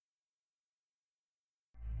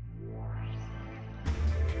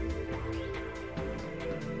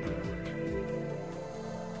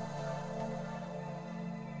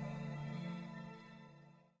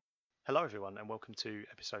Hello, everyone, and welcome to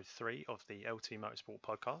episode 3 of the LT Motorsport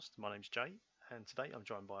podcast. My name's Jay, and today I'm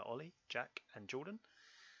joined by Ollie, Jack, and Jordan.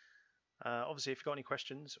 Obviously, if you've got any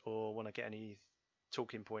questions or want to get any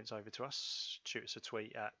talking points over to us, shoot us a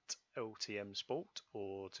tweet at LTM Sport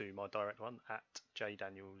or to my direct one at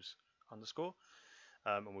jdaniels underscore,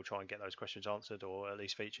 and we'll try and get those questions answered or at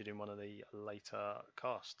least featured in one of the later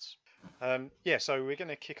casts. So we're going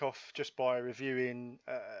to kick off just by reviewing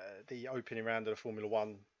the opening round of the Formula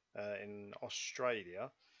One in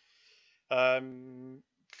Australia.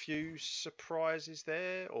 Few surprises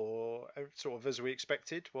there, or sort of as we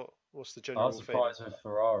expected. What's the I was general feeling? surprised with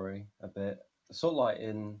Ferrari a bit, sort of like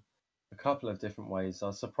in a couple of different ways. I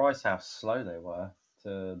was surprised how slow they were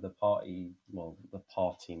to the party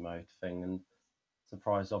mode thing, and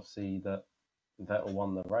surprised obviously that Vettel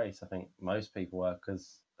won the race. I think most people were,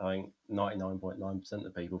 because I think 99.9%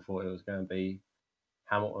 of people thought it was going to be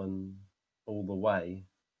Hamilton all the way,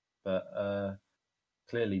 but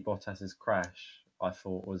clearly Bottas's crash I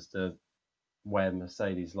thought was the where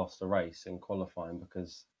Mercedes lost the race in qualifying,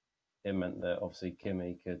 because it meant that obviously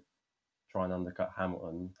Kimi could try and undercut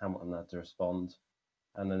Hamilton. Hamilton had to respond,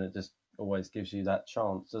 and then it just always gives you that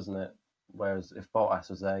chance, doesn't it? Whereas if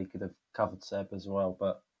Bottas was there, he could have covered Seb as well,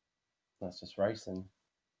 but that's just racing.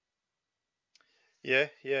 Yeah,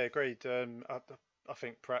 agreed. I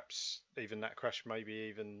think perhaps even that crash maybe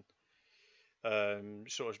even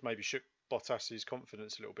sort of maybe shook Bottas's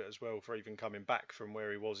confidence a little bit as well for even coming back from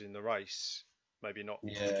where he was in the race. Maybe not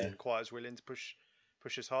being quite as willing to push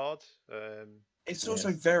as hard. It's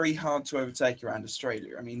also very hard to overtake around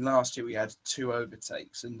Australia. I mean, last year we had 2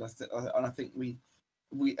 overtakes, and I think we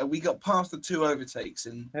got past the 2 overtakes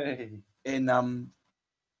in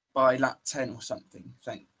by lap 10 or something.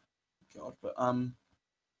 Thank God. But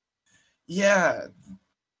yeah,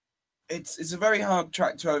 it's a very hard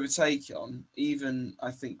track to overtake on. Even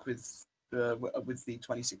I think with the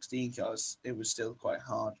 2016 cars, it was still quite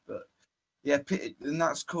hard. But yeah, and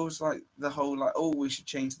that's caused like the whole we should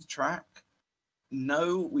change the track.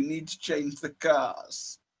 No, we need to change the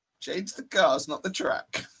cars. Change the cars, not the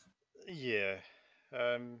track. Yeah.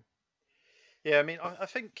 I mean, I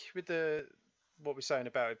think with what we're saying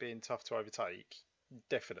about it being tough to overtake,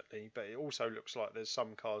 definitely, but it also looks like there's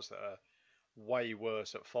some cars that are way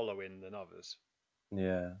worse at following than others.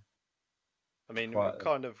 Yeah. I mean,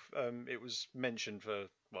 it was mentioned for,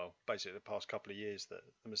 basically the past couple of years that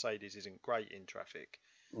the Mercedes isn't great in traffic.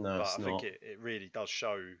 No, but it's I not. think it really does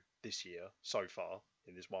show this year so far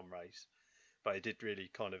in this one race. But it did really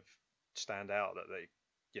kind of stand out that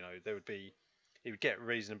it would get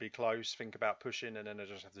reasonably close, think about pushing, and then they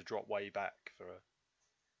just have to drop way back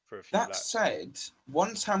for a few That laps. said,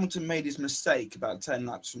 once Hamilton made his mistake about 10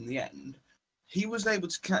 laps from the end, he was able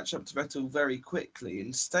to catch up to Vettel very quickly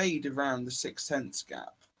and stayed around the 6/10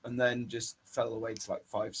 gap, and then just fell away to like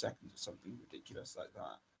 5 seconds or something ridiculous like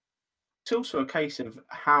that. It's also a case of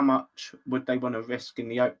how much would they want to risk in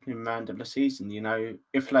the opening round of the season. You know,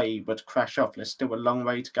 if they were to crash off, there's still a long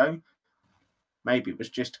way to go. Maybe it was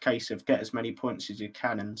just a case of get as many points as you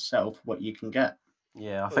can and sell for what you can get.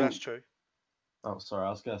 Yeah, I think that's true. Oh, sorry,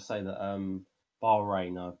 I was going to say that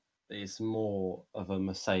Bahrain is more of a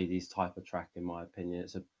Mercedes type of track, in my opinion.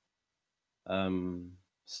 It's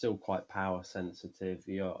still quite power sensitive.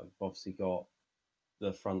 You've obviously got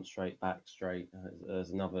the front straight, back straight. There's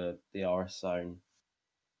another DRS zone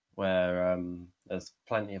where there's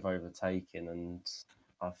plenty of overtaking, and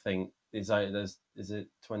I think is it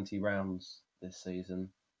 20 rounds this season?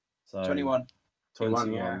 So 21.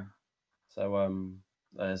 21. Yeah. So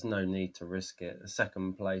there's no need to risk it. The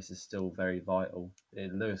second place is still very vital.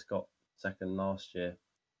 Lewis got second last year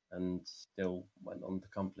and still went on to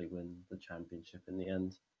comfortably win the championship in the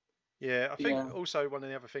end. Yeah, I think also one of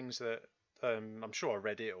the other things that I'm sure I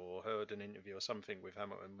read it or heard an interview or something with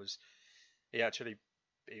Hamilton was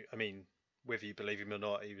I mean, whether you believe him or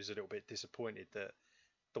not, he was a little bit disappointed that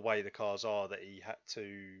the way the cars are, that he had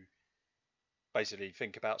to basically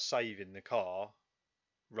think about saving the car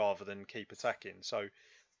rather than keep attacking. So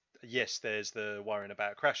yes, there's the worrying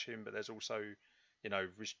about crashing, but there's also,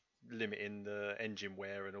 limiting the engine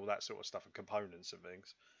wear and all that sort of stuff and components and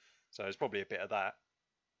things. So there's probably a bit of that.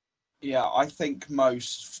 Yeah, I think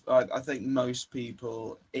most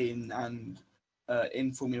people in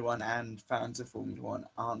Formula One and fans of Formula One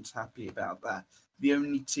aren't happy about that. The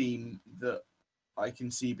only team that I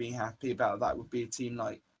can see being happy about that would be a team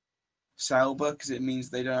like Sauber, because it means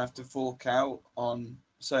they don't have to fork out on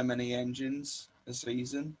so many engines a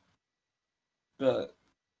season. But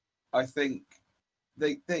I think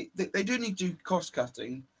they do need to do cost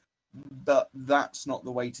cutting, but that's not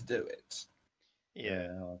the way to do it. Yeah,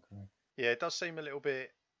 I agree. Yeah, it does seem a little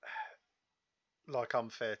bit. like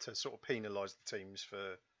unfair to sort of penalise the teams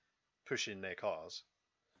for pushing their cars.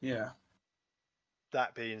 Yeah.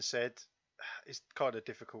 That being said, it's kind of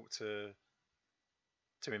difficult to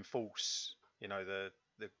enforce, the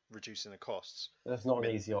reducing the costs. That's not I an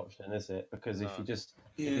mean, easy option, is it? Because if no.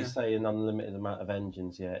 you say an unlimited amount of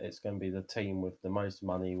engines, yeah, it's going to be the team with the most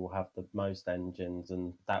money will have the most engines,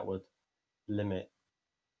 and that would limit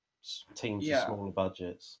teams with Yeah. smaller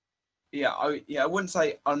budgets. Yeah, I wouldn't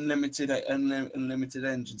say unlimited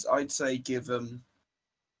engines. I'd say give them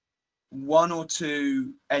one or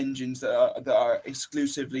two engines that are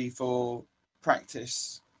exclusively for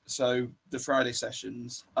practice, so the Friday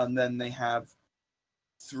sessions, and then they have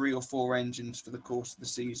 3 or 4 engines for the course of the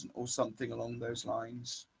season, or something along those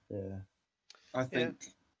lines. Yeah. I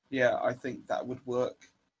think that would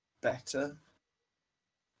work better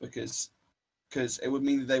because it would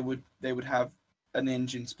mean that they would have an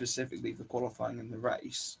engine specifically for qualifying in the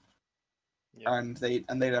race, and they'd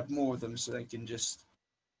have more of them, so they can just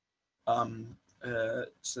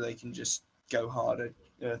go harder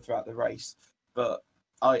throughout the race. But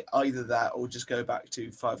either that or just go back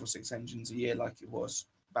to 5 or 6 engines a year like it was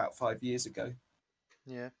about 5 years ago.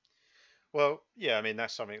 Yeah. Well, yeah. I mean,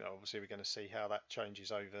 that's something that obviously we're going to see how that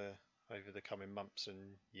changes over the coming months and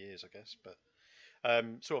years, I guess. But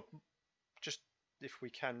sort of just if we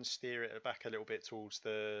can steer it back a little bit towards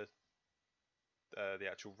the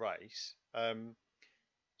actual race.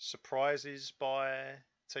 Surprises by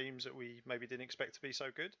teams that we maybe didn't expect to be so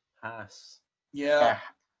good. Haas. Yeah.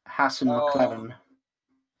 Haas and McLaren.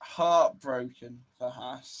 Heartbroken for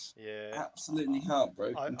Haas. Yeah. Absolutely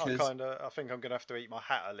heartbroken. I think I'm going to have to eat my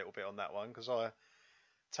hat a little bit on that one because I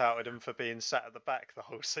touted them for being sat at the back the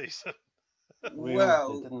whole season. We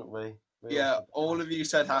all did, didn't we? All of you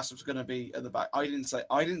said Haas was going to be at the back. I didn't say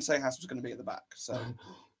Haas was going to be at the back. So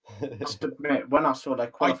I must admit, when I saw their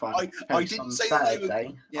qualifying, I didn't say that they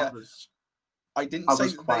were. Yeah, I didn't say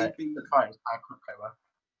that they'd be. Surprised how quick they were.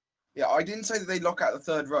 Yeah, I didn't say that they'd lock out the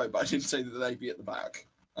third row, but I didn't say that they'd be at the back.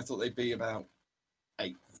 I thought they'd be about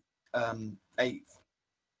eighth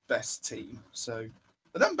best team. So,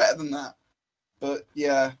 but I'm better than that. But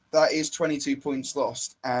yeah, that is 22 points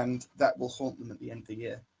lost, and that will haunt them at the end of the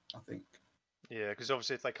year, I think. Yeah, because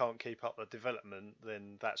obviously if they can't keep up the development,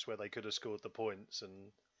 then that's where they could have scored the points.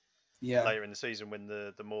 And later in the season, when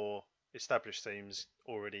the more established teams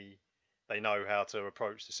already they know how to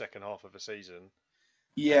approach the second half of a season.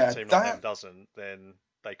 Yeah, and a team like them doesn't, then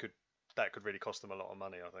that could really cost them a lot of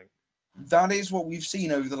money, I think. That is what we've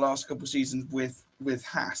seen over the last couple of seasons with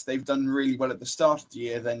Haas. They've done really well at the start of the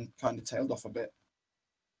year, then kind of tailed off a bit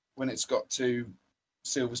when it's got to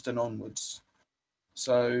Silverstone onwards.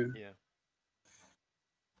 So yeah,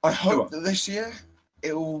 I hope that this year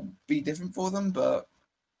it will be different for them, but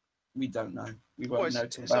we don't know. We won't know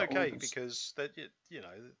till about okay August. because that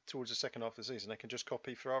towards the second half of the season they can just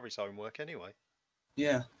copy Ferrari's homework anyway.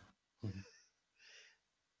 Yeah.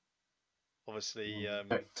 Obviously,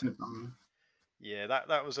 yeah,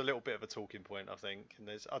 that was a little bit of a talking point, I think. And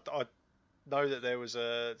I know that there was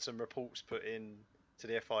some reports put in to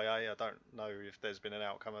the FIA. I don't know if there's been an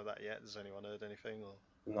outcome of that yet. Has anyone heard anything? Or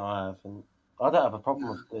no, I haven't. I don't have a problem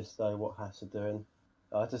with this though. What Haas are doing,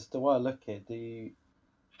 the way I look at it,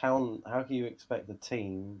 how can you expect the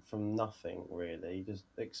team from nothing really? Just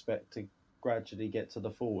expect to gradually get to the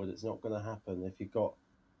forward. It's not going to happen if you've got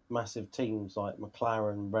massive teams like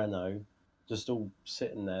McLaren, Renault, just all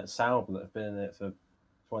sitting there. Sauber that have been in it for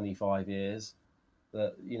 25 years.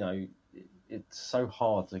 That it's so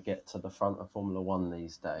hard to get to the front of Formula One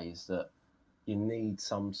these days that you need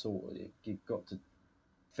some sort of. You've got to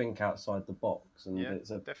think outside the box, and it's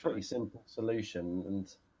a pretty simple solution.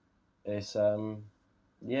 And it's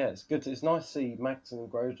it's good. It's nice to see Max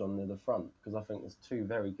and Grosjean near the front because I think there's two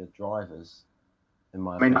very good drivers, in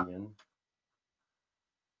my opinion.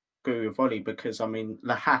 I agree with Ollie because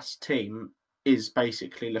the Haas team is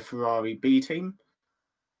basically the Ferrari B team,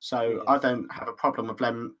 so I don't have a problem with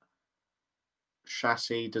them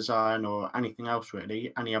chassis design or anything else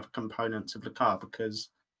really, any other components of the car, because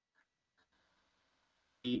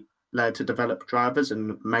he led to develop drivers,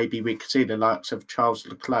 and maybe we could see the likes of Charles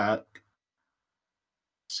Leclerc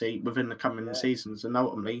within the coming seasons and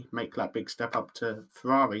ultimately make that big step up to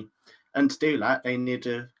Ferrari. And to do that, they need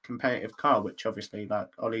a competitive car, which obviously, like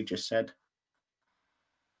Ollie just said,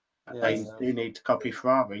 they do need to copy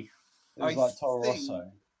Ferrari. It was like Toro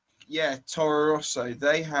Rosso. Yeah, Toro Rosso.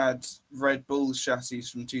 They had Red Bull chassis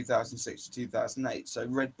from 2006 to 2008. So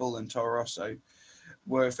Red Bull and Toro Rosso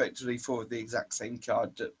were effectively for the exact same car,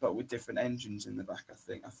 but with different engines in the back.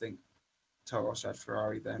 I think Toro Rosso had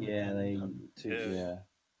Ferrari then. Yeah,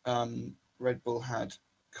 Red Bull had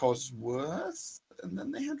Cosworth, and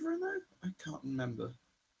then they had Renault. I can't remember,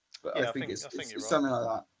 but Yeah, I think it's you're right. something like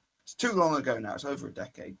that. It's too long ago now. It's over a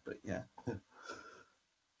decade, but yeah.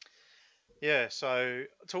 Yeah, so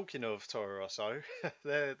talking of Toro Rosso,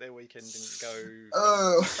 their weekend didn't go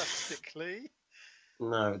Oh, fantastically.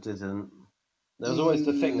 No, it didn't. There was always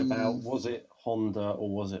the thing about, Mm, was it Honda or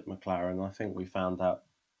was it McLaren? I think we found out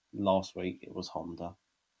last week it was Honda,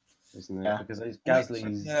 isn't it? Yeah. Because which,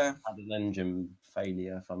 Gasly's yeah, had an engine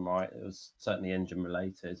failure, if I'm right. It was certainly engine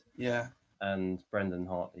related, yeah, and Brendan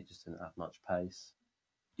Hartley just didn't have much pace.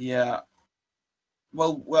 yeah.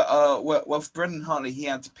 Well, for Brendan Hartley, he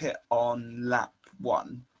had to pit on lap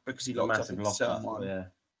 1 because he A locked up massive into turn lockup, 1, yeah.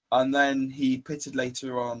 and then he pitted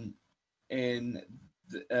later on in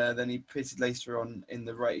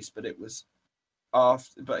the race, but it was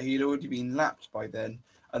after. But he had already been lapped by then,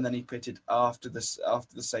 and then he pitted after the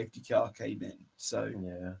safety car came in. So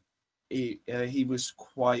Yeah. he was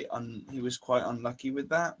quite unlucky with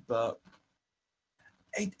that, but.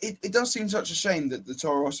 It does seem such a shame that the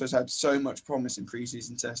Toro Rosso's had so much promise in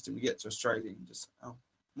pre-season testing. We get to Australia and just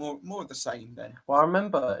more of the same then. Well, I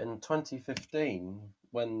remember in 2015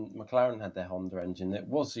 when McLaren had their Honda engine, it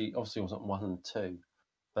obviously wasn't 1 and 2,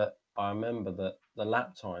 but I remember that the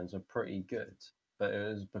lap times were pretty good, but it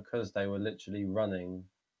was because they were literally running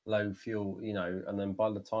low fuel, and then by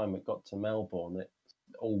the time it got to Melbourne, it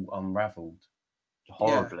all unravelled Yeah,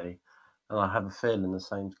 horribly. And I have a feeling the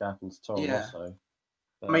same's going to happen to Toro yeah, Rosso.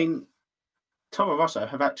 I But mean, Toro Rosso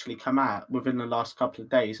have actually come out within the last couple of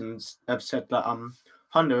days and have said that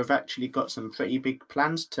Honda have actually got some pretty big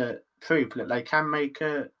plans to prove that they can make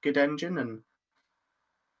a good engine and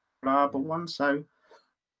reliable one. So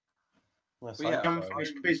let's Well, yeah, hope so.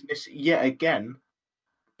 unfinished business yet again.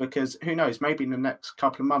 Because who knows? Maybe in the next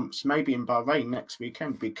couple of months, maybe in Bahrain next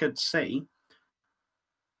weekend, we could see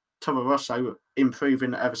Toro Rosso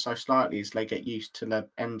improving ever so slightly as they get used to the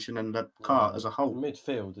engine and the car as a The whole.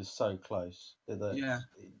 midfield is so close that yeah,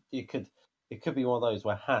 it could be one of those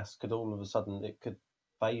where Haas could all of a sudden it could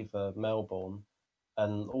favour Melbourne,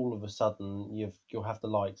 and all of a sudden you'll have the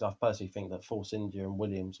likes. I personally think that Force India and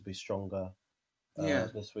Williams will be stronger yeah,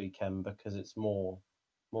 this weekend because it's more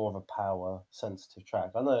of a power sensitive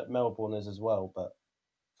track. I know Melbourne is as well, but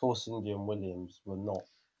Force India and Williams were not.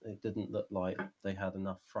 It didn't look like they had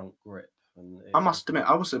enough front grip, and I must admit,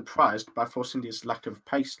 I was surprised by Force India's lack of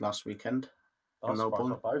pace last weekend I in was surprised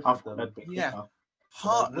Melbourne. by both I of thought them. they'd be yeah. quicker.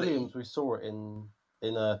 Hartley, Williams, we saw it in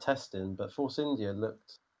testing, but Force India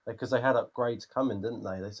looked because they had upgrades coming, didn't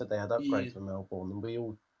they? They said they had yeah, upgrades for Melbourne, and we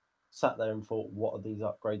all sat there and thought, what are these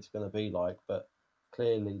upgrades going to be like? But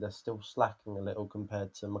clearly, they're still slacking a little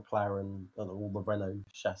compared to McLaren and all the Renault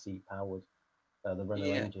chassis powered, the Renault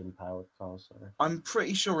yeah. engine powered cars. Sorry. I'm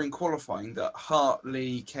pretty sure in qualifying that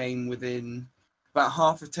Hartley came within about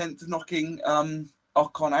half a tenth of knocking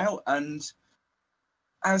Ocon out, and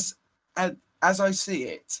as as I see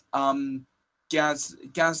it,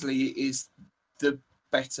 Gasly is the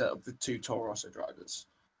better of the two Toro Rosso drivers.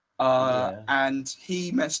 Yeah, And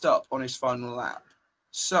he messed up on his final lap.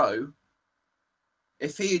 So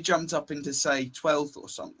if he had jumped up into say 12th or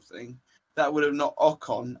something, that would have knocked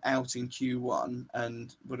Ocon out in Q1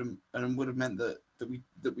 and would have meant that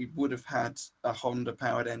we would have had a Honda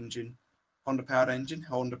powered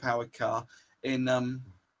car in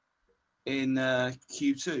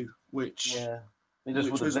Q2, which yeah. It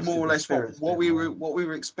just would have was more lifted or the less spirits a bit more. what we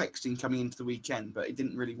were expecting coming into the weekend, but it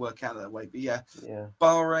didn't really work out that way. But yeah, Yeah.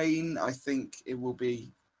 Bahrain, I think it will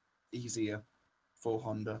be easier for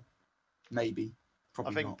Honda. Maybe, I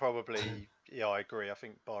probably think not. probably, yeah, I agree. I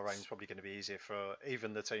think Bahrain's probably going to be easier for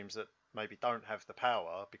even the teams that maybe don't have the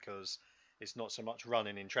power because it's not so much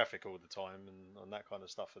running in traffic all the time and that kind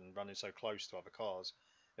of stuff and running so close to other cars.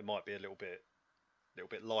 It might be a little bit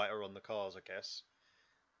lighter on the cars, I guess.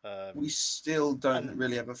 We still don't And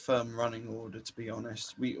really have a firm running order, to be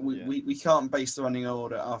honest. yeah, We can't base the running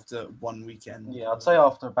order after one weekend. Yeah, I'd say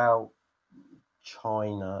after about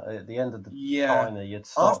China, at the end of the Yeah. China, you'd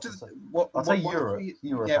start After to say, what I'd say once Europe, we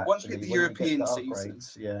Europe once we hit actually, the when you get European the season.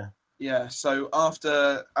 upgrades, yeah. Yeah. So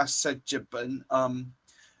after Azerbaijan,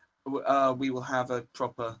 we will have a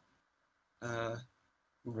proper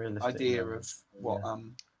Realistic idea number. of what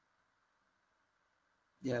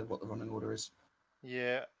Yeah. what the running order is.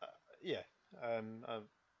 yeah, yeah. I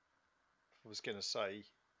was going to say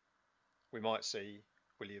we might see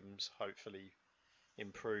Williams hopefully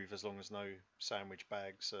improve as long as no sandwich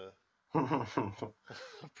bags are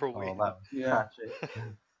brought Oh, in. that was Yeah.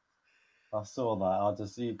 tragic. I saw that.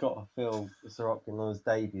 You got to feel Sorokin on his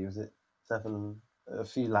debut. Was it a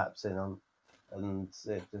few laps in, and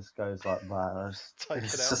it just goes like that. Taken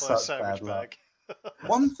It's out just by a such bad sandwich luck. bag.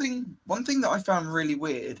 One thing that I found really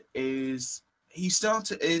weird is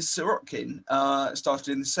Sirotkin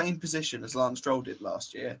started in the same position as Lance Stroll did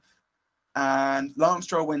last year, and Lance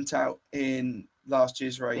Stroll went out in last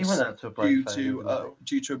year's He went race out to a brake failure, didn't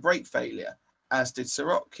due to a brake failure, as did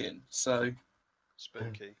Sirotkin. So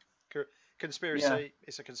Spooky. yeah, Conspiracy.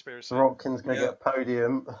 It's a he? conspiracy. Sorotkin's going to yeah, get a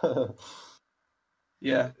podium.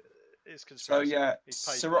 yeah. It's So conspiracy. yeah, He's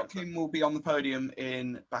paid for it. Sirotkin will be on the podium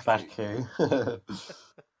in Baku. Baku.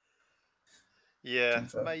 Yeah,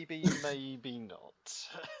 Confirmed. maybe not.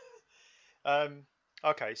 um,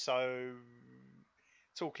 okay, so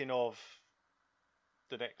talking of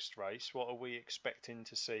the next race, what are we expecting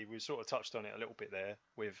to see? We sort of touched on it a little bit there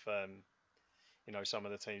with, some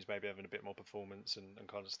of the teams maybe having a bit more performance and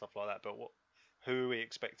kind of stuff like that. But who are we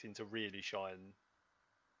expecting to really shine?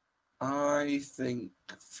 I think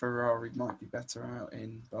Ferrari might be better out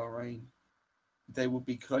in Bahrain. They will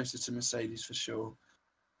be closer to Mercedes for sure.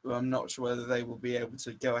 But I'm not sure whether they will be able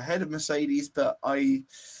to go ahead of Mercedes. But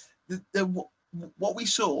what we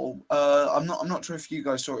saw, I'm not sure if you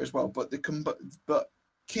guys saw it as well. But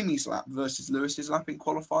Kimi's lap versus Lewis's lap in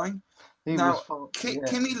qualifying.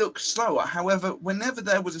 Kimi looked slower. However, whenever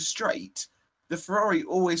there was a straight, the Ferrari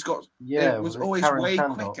always was always Karen way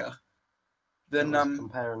Chandler quicker that than was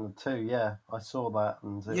comparing the two. Yeah, I saw that,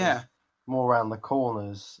 and it yeah. was more around the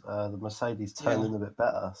corners. The Mercedes turned in a bit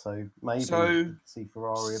better, so maybe So you could see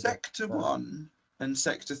Ferrari a bit Sector better. 1 and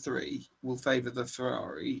Sector 3 will favour the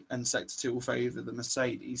Ferrari, and Sector 2 will favour the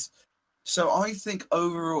Mercedes. So I think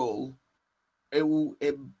overall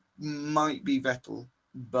it might be Vettel,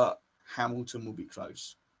 but Hamilton will be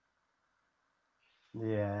close.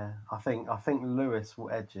 Yeah, I think Lewis will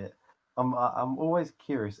edge it. I'm always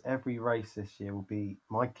curious. Every race this year will be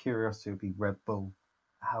my curiosity will be Red Bull,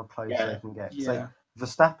 how close they can get. So Yeah.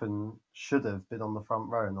 Verstappen should have been on the front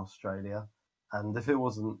row in Australia, and if it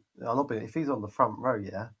wasn't, I'm not being, if he's on the front row,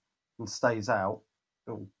 yeah, and stays out,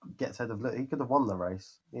 or gets ahead of, he could have won the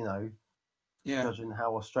race. Yeah. Judging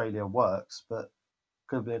how Australia works, but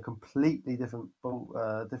could have been a completely different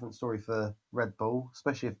story for Red Bull,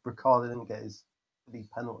 especially if Ricciardo didn't get his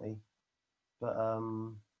penalty. But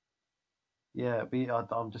yeah,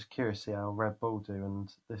 I'm just curious to see how Red Bull do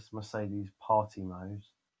and this Mercedes party mode,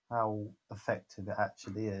 how effective it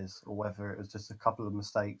actually is, or whether it was just a couple of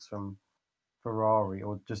mistakes from Ferrari,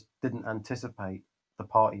 or just didn't anticipate the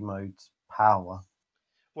party mode's power.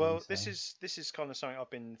 Well, this is kind of something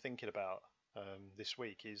I've been thinking about this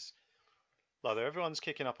week. Is like everyone's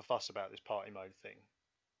kicking up a fuss about this party mode thing,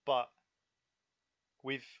 but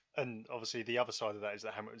and obviously the other side of that is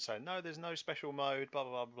that Hamilton's saying no, there's no special mode, blah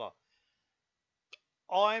blah blah blah.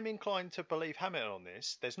 I'm inclined to believe Hamilton on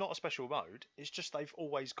this. There's not a special mode. It's just they've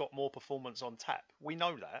always got more performance on tap. We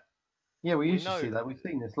know that. Yeah, we usually see that. We've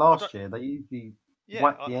seen this last year. They usually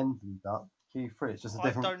whack the engines up Q3. It's just a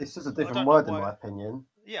different. It's just a different word, in my opinion.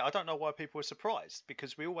 Yeah, I don't know why people are surprised,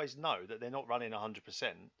 because we always know that they're not running 100%,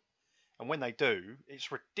 and when they do,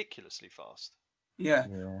 it's ridiculously fast. Yeah.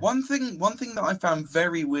 One thing that I found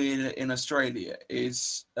very weird in Australia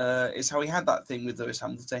is how he had that thing with Lewis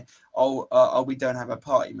Hamilton saying, "Oh, we don't have a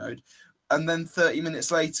party mode," and then 30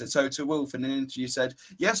 minutes later, Toto Wolff in an interview said,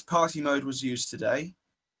 "Yes, party mode was used today."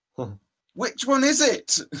 Which one is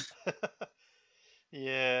it?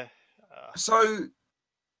 Yeah. So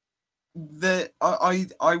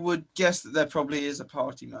I would guess that there probably is a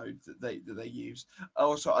party mode that they use.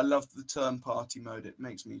 Also, I love the term party mode. It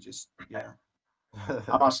makes me just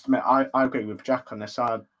I must admit, I agree with Jack on this.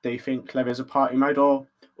 I do think there is a party mode or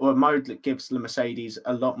a mode that gives the Mercedes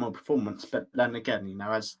a lot more performance. But then again,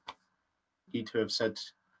 as you two have said,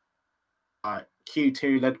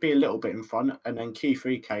 Q2 they'd be a little bit in front, and then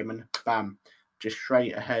Q3 came and bam, just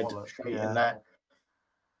straight ahead, straight in there,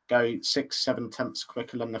 go 6-7 tenths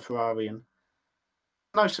quicker than the Ferrari, and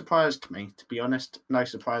no surprise to me, to be honest, no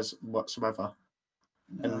surprise whatsoever.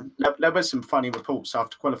 And there was some funny reports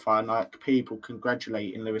after qualifying, like people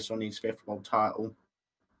congratulating Lewis on his 5th world title.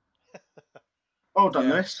 Well done,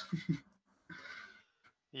 Lewis.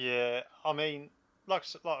 Yeah, I mean, like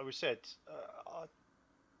we said,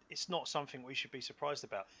 it's not something we should be surprised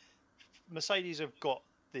about. Mercedes have got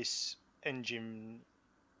this engine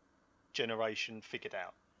generation figured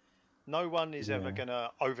out. No one is ever going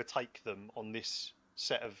to overtake them on this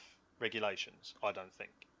set of regulations, I don't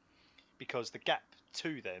think, because the gap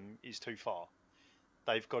to them is too far.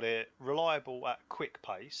 They've got it reliable at quick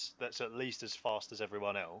pace, that's at least as fast as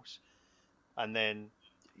everyone else, and then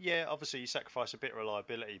obviously you sacrifice a bit of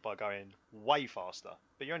reliability by going way faster,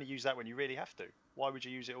 but you only use that when you really have to. Why would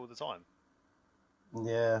you use it all the time?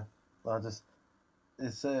 Yeah,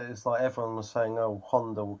 it's like everyone was saying, oh,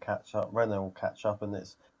 Honda will catch up, Renault will catch up, and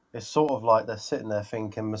it's sort of like they're sitting there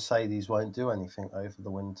thinking Mercedes won't do anything over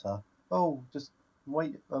the winter. Oh, just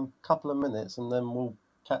wait a couple of minutes and then we'll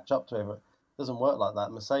catch up to it. It doesn't work like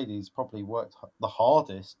that. Mercedes probably worked the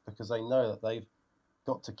hardest because they know that they've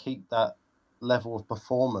got to keep that level of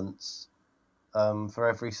performance for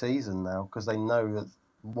every season now because they know that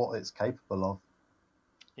what it's capable of.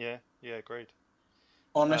 Yeah, agreed.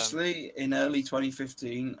 Honestly, in early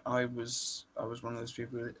 2015, I was one of those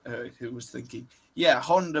people who was thinking, yeah,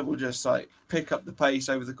 Honda will just like pick up the pace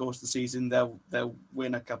over the course of the season. They'll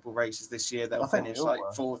win a couple races this year. They'll I think finish they all like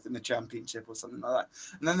were. fourth in the championship or something like that.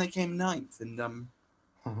 And then they came ninth, and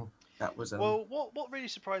that was Well, what really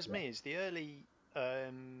surprised Yeah. me is the early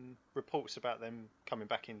reports about them coming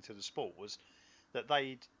back into the sport was that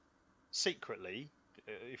they'd secretly,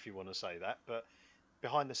 if you want to say that, but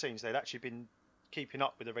behind the scenes they'd actually been keeping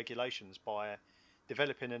up with the regulations by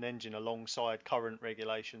developing an engine alongside current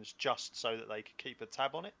regulations just so that they could keep a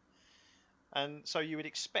tab on it. And so you would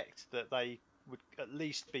expect that they would at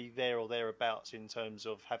least be there or thereabouts in terms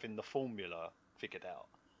of having the formula figured out.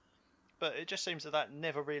 But it just seems that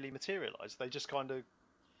never really materialised. They just kind of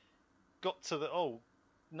got to the, oh,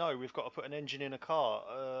 no, we've got to put an engine in a car.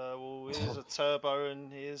 Well, here's a turbo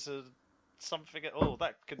and here's a something. Oh,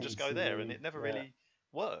 that could just go there. And it never really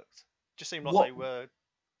worked. Just seemed like what they were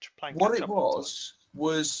playing what catch it up all the time.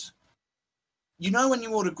 was. You know when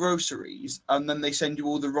you order groceries and then they send you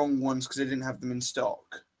all the wrong ones because they didn't have them in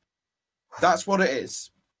stock? That's what it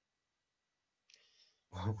is.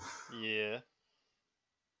 Yeah.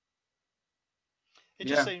 It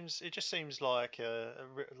Yeah. just seems like a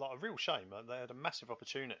real shame. They had a massive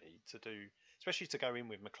opportunity to do, especially to go in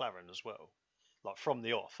with McLaren as well. Like from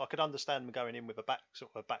the off, I could understand them going in with a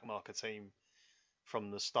backmarker team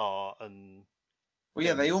from the start and Well,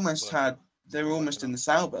 yeah, they were almost working in up. the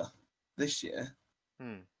Sauber this year.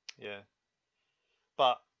 Yeah,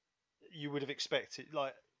 but you would have expected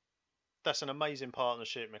like that's an amazing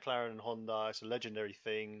partnership, McLaren and Honda. It's a legendary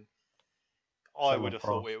thing. I would have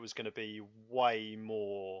thought it was going to be way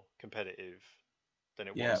more competitive than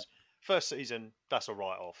it was. First season, that's a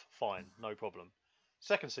write-off. Fine, no problem.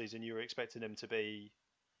 Second season, you were expecting them to be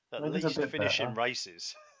at least finishing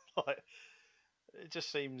races. Like, it just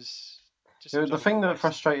seems. The thing that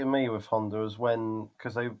frustrated me with Honda was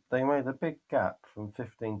because they made a big gap from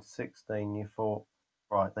 15 to 16. You thought,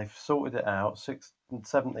 right, they've sorted it out.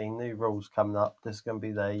 17 new rules coming up. This is going to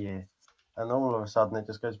be their year, and all of a sudden it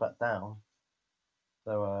just goes back down.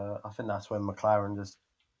 So I think that's when McLaren just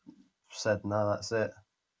said, no, that's it.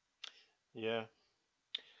 Yeah.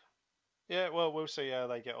 Yeah, well, we'll see how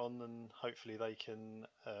they get on, and hopefully they can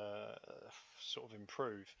sort of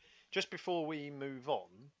improve. Just before we move on,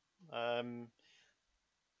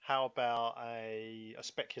 how about a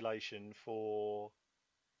speculation for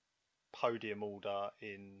podium order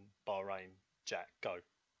in Bahrain? Jack, go.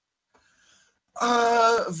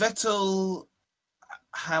 Vettel,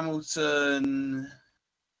 Hamilton,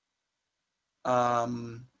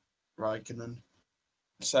 Raikkonen,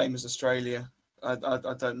 same as Australia. I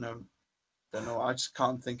don't know. I just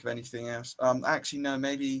can't think of anything else. Actually, no.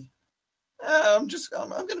 Maybe I'm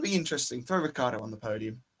going to be interesting. Throw Ricciardo on the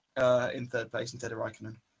podium in third place instead of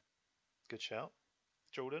Raikkonen. Good shout,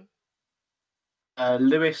 Jordan.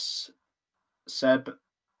 Lewis, Seb,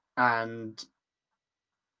 and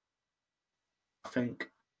I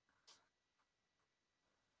think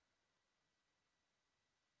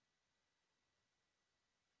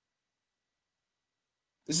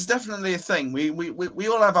this is definitely a thing. We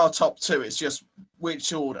all have our top two. It's just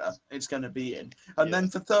which order it's going to be in. And then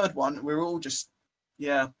for third one, we're all just,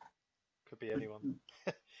 Could be anyone.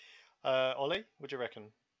 Ollie, what do you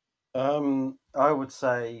reckon? I would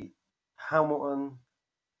say Hamilton,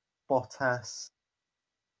 Bottas,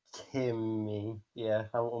 Kimi. Yeah,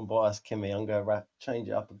 Hamilton, Bottas, Kimi. I'm going to change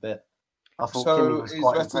it up a bit. I thought Kimi was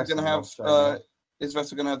quite impressive in Australia. Is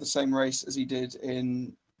Vettel going to have the same race as he did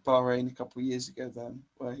in Bahrain a couple of years ago then,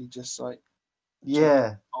 where he just on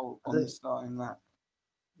the starting lap?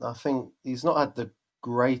 I think he's not had the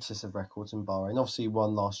greatest of records in Bahrain. Obviously, he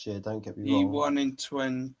won last year, don't get me wrong. He won in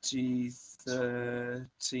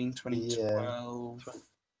 2013, 2012. Yeah.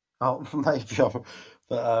 Oh, maybe.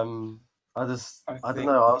 But I don't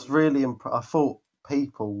know. I was really impressed. I thought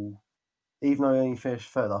people, even though he only finished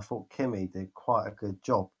third, I thought Kimi did quite a good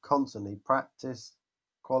job. Constantly practiced,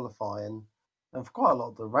 qualifying, and for quite a lot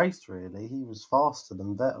of the race, really, he was faster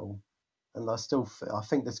than Vettel. And I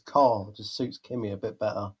think this car just suits Kimi a bit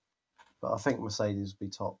better. But I think Mercedes will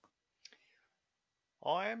be top.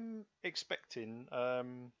 I'm expecting,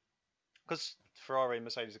 because Ferrari and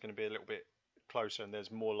Mercedes are going to be a little bit closer and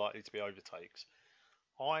there's more likely to be overtakes.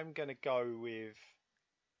 I'm going to go with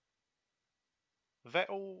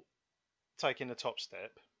Vettel taking the top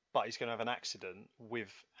step, but he's going to have an accident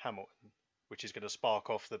with Hamilton, which is going to spark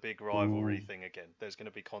off the big rivalry thing again. There's going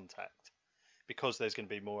to be contact because there's going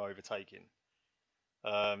to be more overtaking.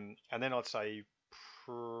 And then I'd say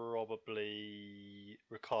probably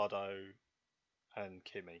Ricardo and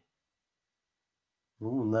Kimi.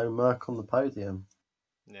 Ooh, no Merc on the podium.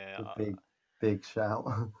 Yeah, A big shout.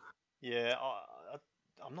 yeah.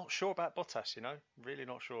 I'm not sure about Bottas. Really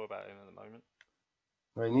not sure about him at the moment.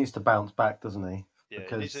 Well, he needs to bounce back, doesn't he? Yeah,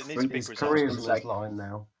 Because it needs a big his result. career's on his line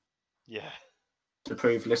now. Yeah. To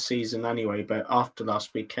prove this season anyway, but after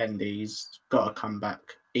last weekend, he's got to come back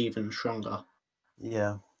even stronger.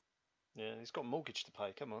 Yeah. Yeah, he's got a mortgage to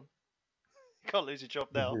pay. Come on, you can't lose your job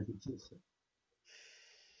now.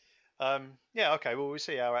 Yeah, okay. Well, we'll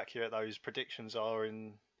see how accurate those predictions are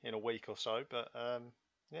in a week or so. But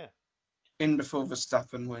yeah. In before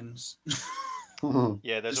Verstappen wins.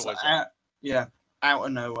 Yeah, there's Just always out, that. Yeah, out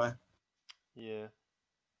of nowhere. Yeah.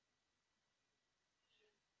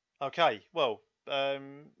 Okay. Well, I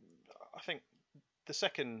think the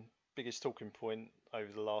second biggest talking point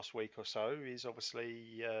over the last week or so is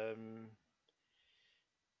obviously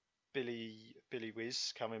Billy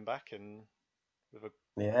Whiz coming back and with a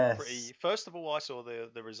pretty. First of all, I saw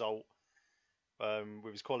the result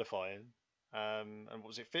with his qualifying, and what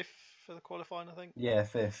was it, fifth for the qualifying, I think. Yeah,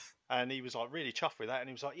 fifth. And he was like really chuffed with that, and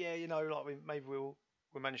he was like, yeah, like maybe we'll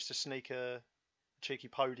manage to sneak a cheeky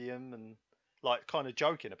podium, and like kind of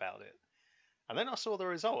joking about it. And then I saw the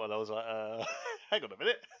result, and I was like, hang on a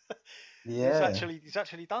minute, Yeah. he's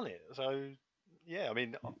actually done it. So yeah, I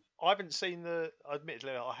mean,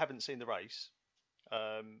 admittedly, I haven't seen the race,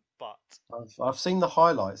 but I've seen the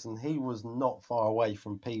highlights, and he was not far away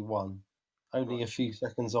from P1, only right. a few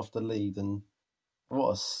seconds off the lead. And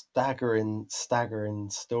what a staggering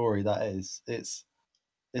story that is!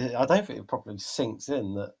 I don't think it properly sinks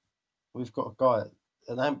in that we've got a guy,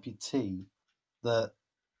 an amputee, that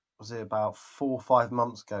was it about 4 or 5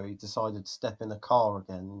 months ago. He decided to step in a car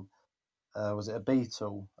again. Was it a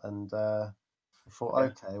Beetle? And I thought,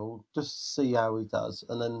 okay, we'll just see how he does.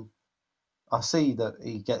 And then I see that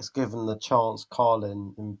he gets given the chance,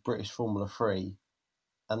 Carlin, in British Formula 3.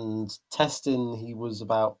 And testing, he was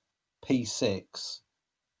about P6.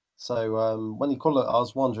 So when he qualified, I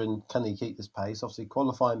was wondering, can he keep this pace? Obviously,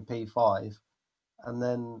 qualifying P5. And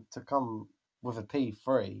then to come with a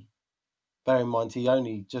P3, bear in mind, he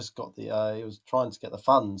only just got he was trying to get the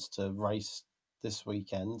funds to race this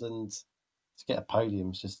weekend. And to get a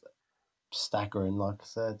podium is just staggering, like I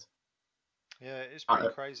said. Yeah, it's pretty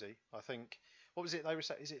crazy. I think. What was it they were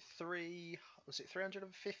saying? Is it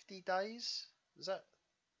 350 days? Is that?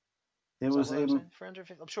 It was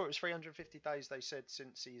 350. I'm sure it was 350 days they said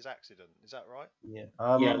since his accident. Is that right? Yeah.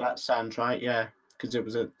 Yeah, that sounds right. Yeah, because it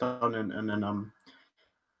was at Donnan and then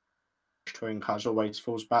touring cars always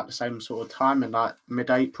falls back the same sort of time in like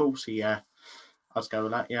mid-April. So yeah, I'd go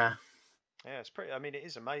with that. Yeah. Yeah, it's pretty. I mean, it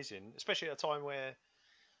is amazing, especially at a time where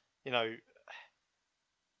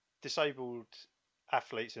disabled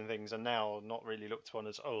athletes and things are now not really looked upon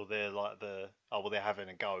as they're like they're having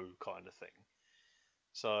a go kind of thing.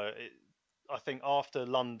 So I think after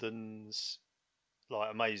London's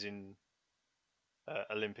like amazing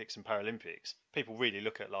Olympics and Paralympics, people really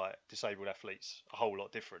look at like disabled athletes a whole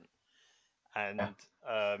lot different, and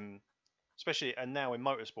especially and now in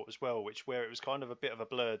motorsport as well, where it was kind of a bit of a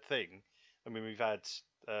blurred thing. I mean, we've had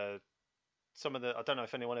some of the. I don't know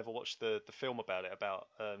if anyone ever watched the film about it about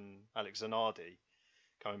Alex Zanardi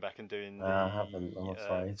coming back and doing the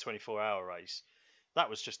 24-hour race. That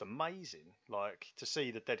was just amazing. Like to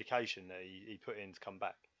see the dedication that he put in to come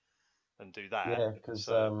back and do that. Yeah, because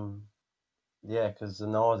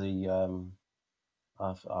Zanardi,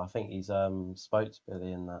 I think he's spoke to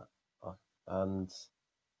Billy in that, and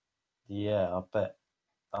yeah,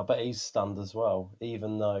 I bet he's stunned as well,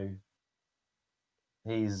 even though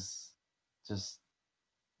he's just.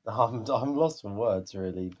 I'm lost for words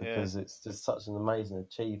really, because it's just such an amazing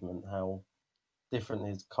achievement how different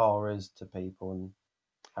his car is to people, and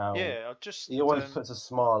how he always puts a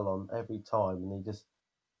smile on every time, and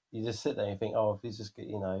you just sit there and think, oh, if he's just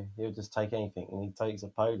he'll just take anything, and he takes a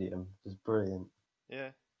podium, just brilliant. Yeah,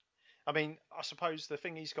 I mean, I suppose the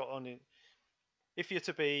thing he's got on it, if you're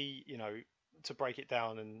to be, to break it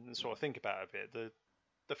down and sort of think about it a bit,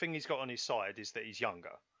 the thing he's got on his side is that he's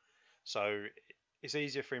younger, so it's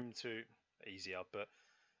easier for him but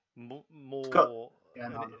more.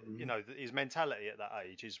 His mentality at that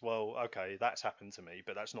age is, well, okay, that's happened to me,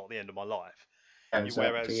 but that's not the end of my life. Whereas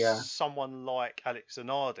exactly. Yeah, someone like Alex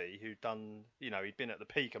Zanardi, who'd done, he'd been at the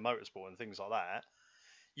peak of motorsport and things like that,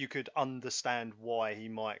 you could understand why he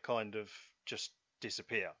might kind of just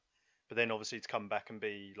disappear. But then obviously to come back and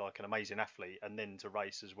be like an amazing athlete and then to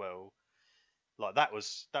race as well, like that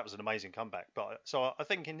was an amazing comeback. But so I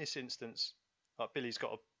think in this instance, like Billy's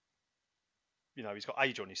got he's got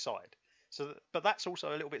age on his side. So, but that's also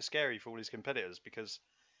a little bit scary for all his competitors because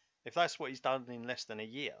if that's what he's done in less than a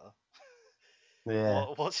year, Yeah,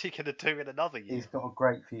 what's he going to do in another year? he's got a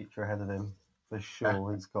great future ahead of him for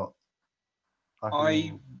sure. He's got.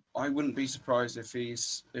 I wouldn't be surprised if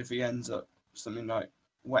he ends up something like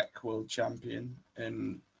WEC World Champion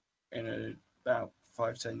in about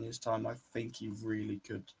 5-10 years time. I think he really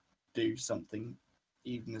could do something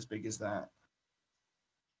even as big as that.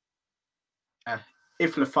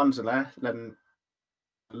 if the funds are there, then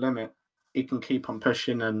the limit, he can keep on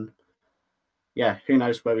pushing, and yeah, who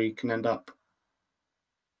knows where he can end up.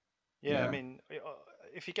 Yeah, I Yeah. mean,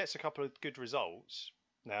 if he gets a couple of good results,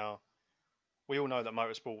 now we all know that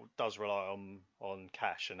motorsport does rely on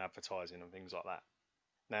cash and advertising and things like that.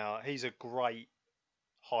 Now he's a great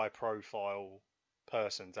high profile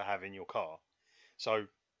person to have in your car. So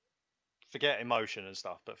forget emotion and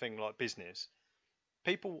stuff, but think like business.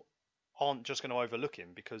 People aren't just going to overlook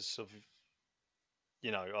him because of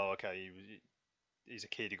oh okay, he's a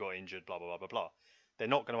kid who got injured, blah blah blah blah blah. They're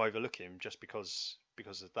not going to overlook him just because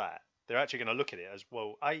of that. They're actually going to look at it as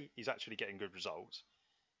well. A, he's actually getting good results.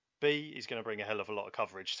 B, he's going to bring a hell of a lot of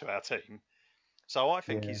coverage to our team. So I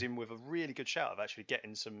think Yeah. he's in with a really good shout of actually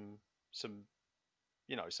getting some some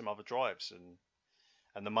other drives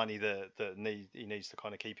and the money that he needs to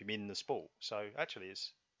kind of keep him in the sport. So actually,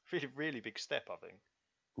 it's really really big step, I think.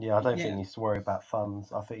 Yeah, I don't think Yeah. he needs to worry about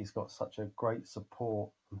funds. I think he's got such a great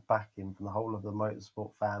support and backing from the whole of the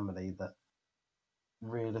motorsport family that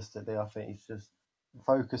realistically, I think he's just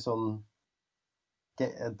focus on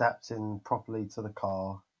adapting properly to the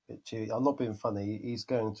car. I'm not being funny. He's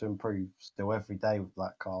going to improve still every day with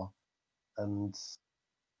that car, and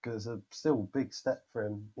because it's a still big step for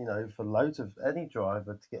him. For loads of any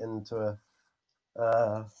driver to get into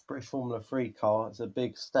a British Formula 3 car, it's a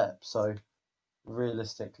big step. So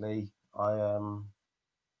realistically, I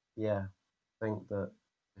yeah think that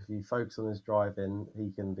if you focus on his driving,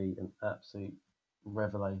 he can be an absolute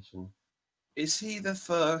revelation. Is he the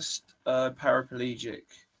first paraplegic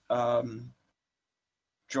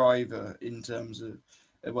driver in terms of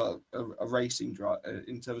a racing driver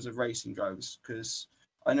in terms of racing drivers? Because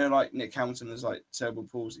I know like Nick Hamilton has like cerebral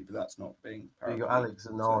palsy, but that's not being You got paraplegic. Alex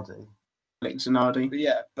Zanardi. Alex Zanardi. But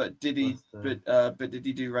yeah, but did he? That's the- But did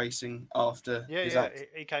he do racing after Yeah, his yeah. accident?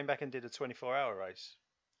 He came back and did a 24-hour race,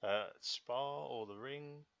 Spa or the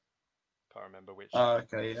Ring. Can't remember which.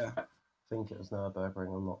 Okay, yeah. I think it was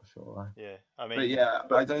Nürburgring. I'm not sure. Yeah, I But mean, yeah,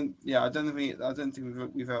 I don't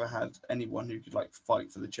think we've ever had anyone who could like fight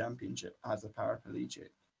for the championship as a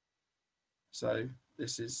paraplegic. So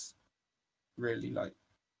this is really like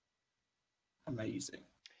amazing.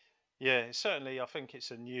 yeah, certainly. I think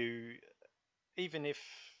it's a new. Even if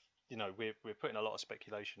we're putting a lot of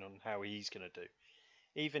speculation on how he's going to do.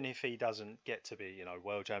 Even if he doesn't get to be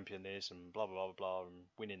world champion this and blah blah blah blah and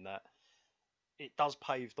winning that, it does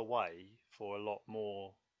pave the way for a lot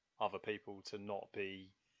more other people to not be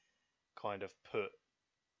kind of put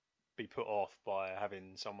off by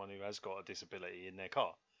having someone who has got a disability in their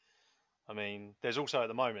car. I mean, there's also at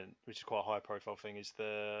the moment, which is quite a high profile thing, is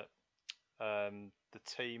the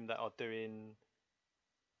team that are doing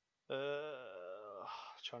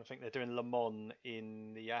trying to think, they're doing Le Mans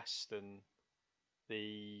in the Aston,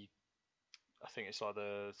 I think it's like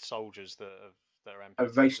the soldiers that are A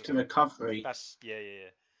amputees race or to something. recovery. That's yeah.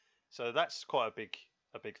 So that's quite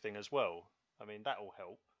a big thing as well. I mean, that will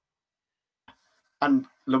help. And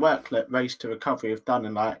the work that Race to Recovery have done,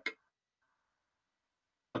 and like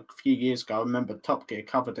a few years ago, I remember Top Gear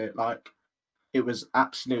covered it. Like it was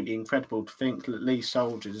absolutely incredible to think that these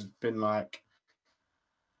soldiers have been like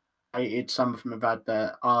amputated. Some of them have had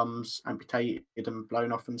their arms amputated and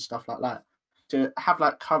blown off and stuff like that. To have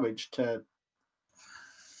that courage to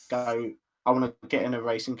go, I want to get in a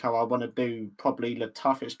racing car. I want to do probably the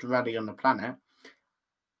toughest rally on the planet,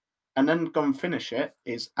 and then go and finish it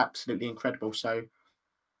is absolutely incredible. So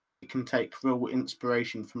you can take real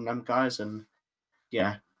inspiration from them guys, and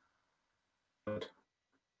yeah.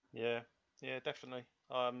 Yeah, definitely.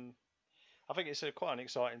 I think it's quite an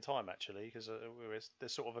exciting time actually because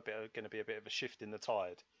there's sort of going to be a bit of a shift in the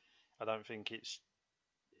tide. I don't think it's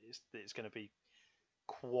going to be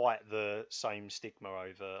quite the same stigma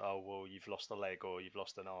over, oh well, you've lost a leg or you've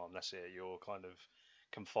lost an arm, that's it, you're kind of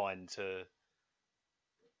confined to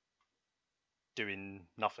doing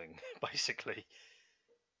nothing basically.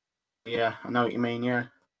 Yeah, I know what you mean. Yeah.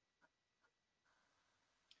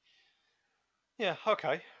 Yeah.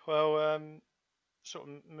 Okay. Well, sort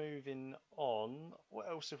of moving on. What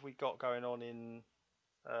else have we got going on in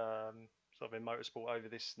sort of in motorsport over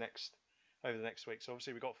the next week? So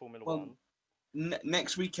obviously we've got Formula Well, One.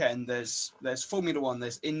 next weekend there's Formula One,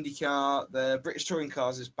 there's IndyCar, the British Touring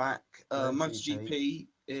Cars is back. MotoGP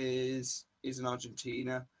is in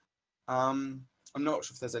Argentina. I'm not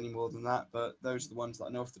sure if there's any more than that, but those are the ones that I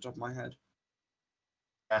know off the top of my head.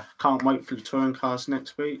 Yeah, can't wait for the touring cars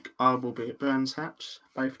next week. I will be at Burns Hatch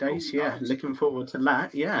both days. Yeah, nice. looking forward to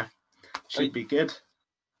that. Yeah, should be good.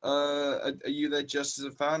 Are you there just as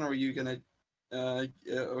a fan, or are you gonna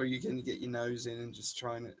get your nose in and just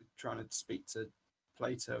trying to speak to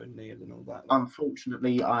Plato and Neil and all that?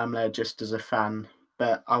 Unfortunately, I am there just as a fan,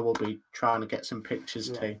 but I will be trying to get some pictures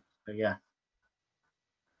too. So yeah.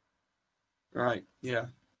 Right. Yeah.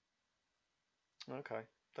 Okay.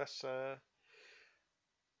 That's so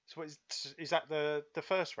what is that the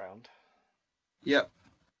first round? Yep.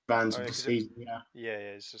 Rounds Oh, of yeah, the 'cause season. Yeah. Yeah,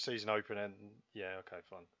 it's a season opener, and yeah, okay,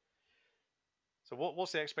 fine. So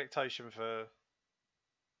what's the expectation for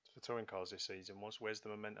touring cars this season? Where's the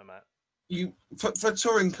momentum at? You for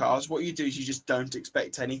touring cars, what you do is you just don't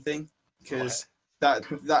expect anything, because Right.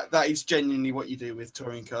 that is genuinely what you do with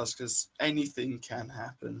touring cars, because anything can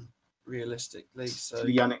happen realistically. So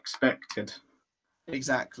The unexpected.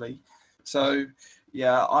 exactly. So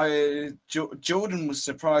yeah, Jordan was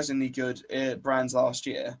surprisingly good at Brands last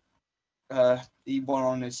year. He won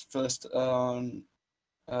on his first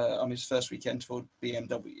weekend for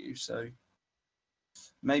BMW. So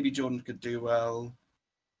maybe Jordan could do well.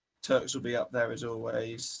 Turks will be up there as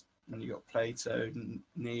always. And you got Plato,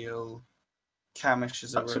 Neil, Kamish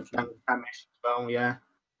as a Lots of rookie. Hamish as well. Yeah.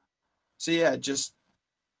 So yeah, just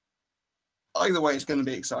either way, it's going to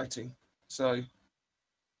be exciting. So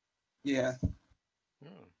yeah.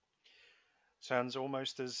 Hmm. Sounds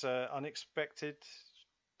almost as unexpected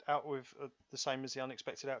out with the same as the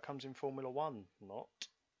unexpected outcomes in Formula One. Not.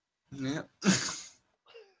 Yeah.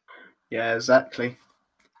 Yeah, exactly.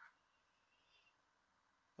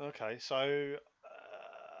 Okay, so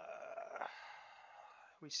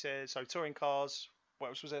we said so touring cars. What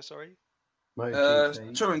else was there? Sorry.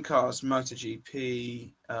 MotoGP. Touring cars,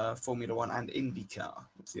 MotoGP, Formula One, and IndyCar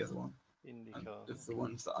was the other one. IndyCar. Of the Okay.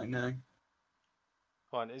 ones that I know.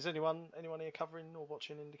 Fine. Is anyone here covering or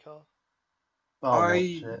watching IndyCar? I'll watch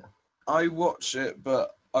it. I watch it,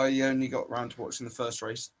 but I only got round to watching the first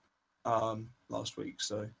race last week,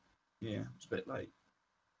 so yeah, it's a bit late.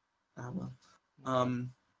 Ah well. Okay.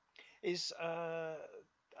 Is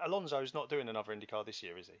Alonso's not doing another IndyCar this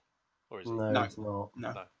year, is he? Or is he? No, No. he's not.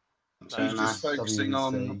 No. No. So he's just no. focusing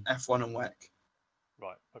on WEC. F1 and WEC.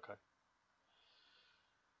 Right. Okay.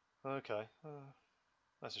 Okay.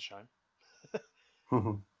 That's a shame.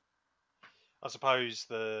 I suppose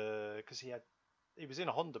because he was in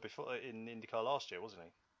a Honda before in IndyCar last year, wasn't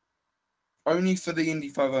he? Only for the Indy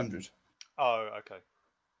 500. Oh, okay.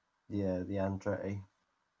 Yeah, the Andretti.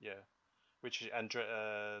 Yeah. Which is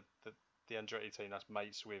the Andretti team that's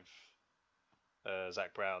mates with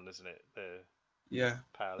Zach Brown, isn't it? The Yeah.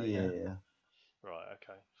 pal. Yeah. Right.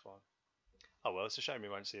 Okay. Fine. Oh well, it's a shame we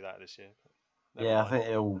won't see that this year. Yeah, I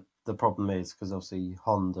think the problem is because obviously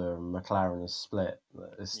Honda and McLaren are split.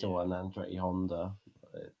 It's still an Andretti Honda.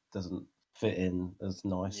 It doesn't fit in as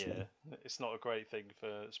nicely. Yeah, it's not a great thing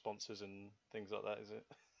for sponsors and things like that, is it?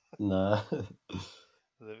 No.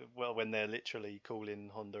 Well, when they're literally calling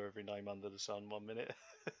Honda every name under the sun 1 minute.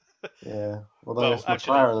 Yeah. Although Well, it's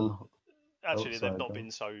McLaren. actually, they've not go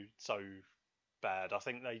been so bad. I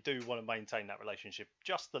think they do want to maintain that relationship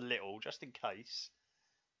just a little, just in case.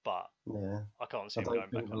 But yeah, I can't see I them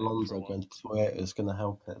don't going think back on it for a Alonso while. going to Toyota is going to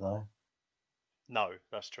help it though. No,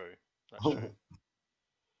 that's true. That's true.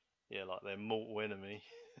 Yeah, like their mortal enemy.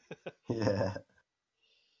 Yeah.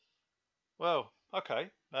 Well, okay.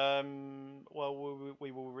 Well,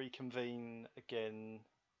 we will reconvene again.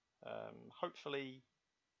 Hopefully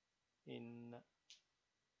in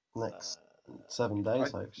Next 7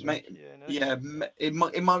 days, hopefully. It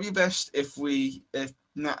might be best if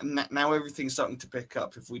now everything's starting to pick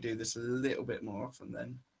up, if we do this a little bit more often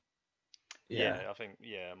then. Yeah, I think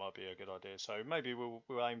it might be a good idea. So maybe we'll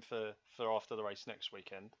aim for after the race next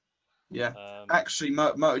weekend. Yeah. Actually,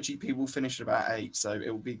 MotoGP will finish at about 8, so it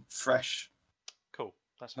will be fresh. Cool.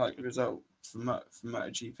 That's like good. Result for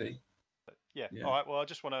MotoGP. Yeah. All right. Well, I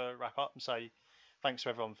just want to wrap up and say thanks to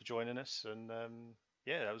everyone for joining us, and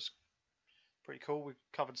that was pretty cool. We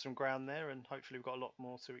covered some ground there, and hopefully we've got a lot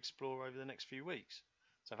more to explore over the next few weeks.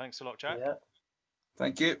 So thanks a lot, Jack. Yeah.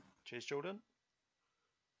 Thank you. Cheers, Jordan.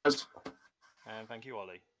 And thank you,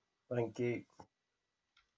 Ollie. Thank you.